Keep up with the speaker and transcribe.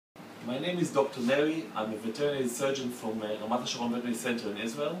My name is Dr. Neri. I'm a veterinary surgeon from Ramat HaSharon Veterinary Center in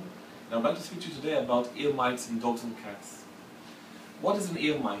Israel. And I'd like to speak to you today about ear mites in dogs and cats. What is an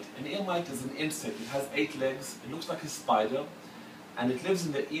ear mite? An ear mite is an insect. It has 8 legs, it looks like a spider, and it lives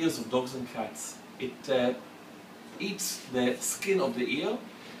in the ears of dogs and cats. It eats the skin of the ear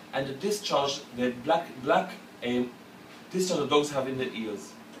and the discharge, the black discharge the dogs have in their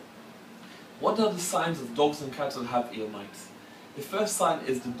ears. What are the signs of dogs and cats that have ear mites? The first sign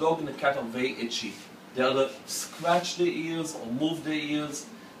is the dog and the cat are very itchy. They either scratch their ears or move their ears.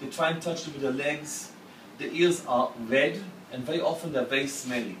 They try and touch them with their legs. The ears are red and very often they're very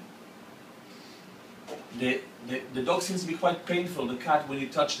smelly. The dog seems to be quite painful, the cat, when you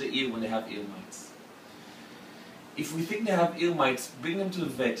touch the ear when they have ear mites. If we think they have ear mites, bring them to the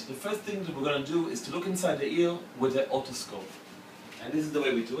vet. The first thing that we're going to do is to look inside the ear with an otoscope. And this is the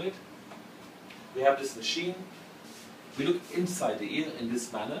way we do it. We have this machine. We look inside the ear in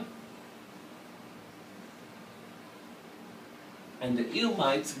this manner. And the ear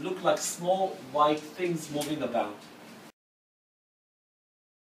mites look like small white things moving about.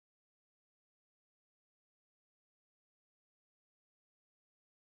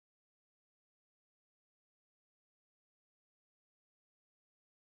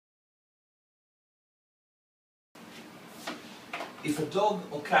 If a dog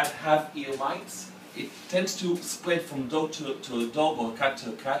or cat have ear mites, it tends to spread from dog to a dog, or a cat to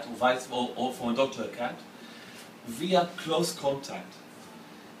a cat, or vice versa, or from a dog to a cat, via close contact.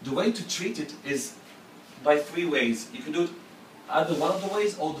 The way to treat it is by 3 ways. You can do it either one of the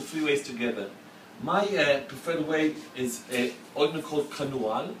ways or the 3 ways together. My preferred way is an ointment called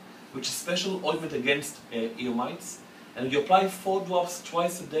canals, which is special ointment against ear mites, and you apply 4 drops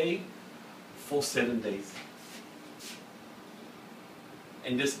twice a day for 7 days.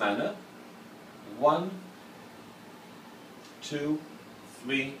 In this manner. 1, 2,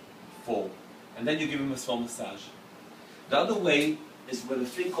 3, 4. And then you give him a small massage. The other way is with a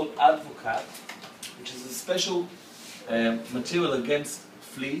thing called advocat, which is a special material against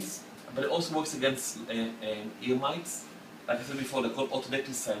fleas, but it also works against ear mites. Like I said before, they're called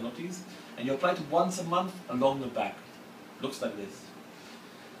Autodectis cyanotes. And you apply it once a month along the back. Looks like this.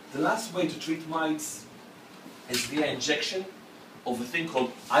 The last way to treat mites is via injection of a thing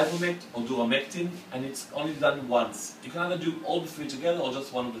called ivermectin or duramectin, and it's only done once. You can either do all the 3 together or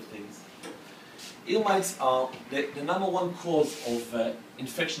just one of the things. Ear mites are the #1 cause of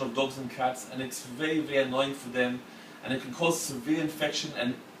infection of dogs and cats, and it's very, very annoying for them, and it can cause severe infection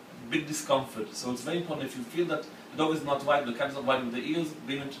and big discomfort. So it's very important, if you feel that the dog is not right, the cat is not right with the ears,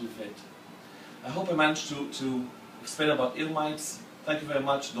 bring them to the vet. I hope I managed to explain about ear mites. Thank you very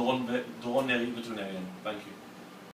much, Doron Neri, veterinarian. Thank you.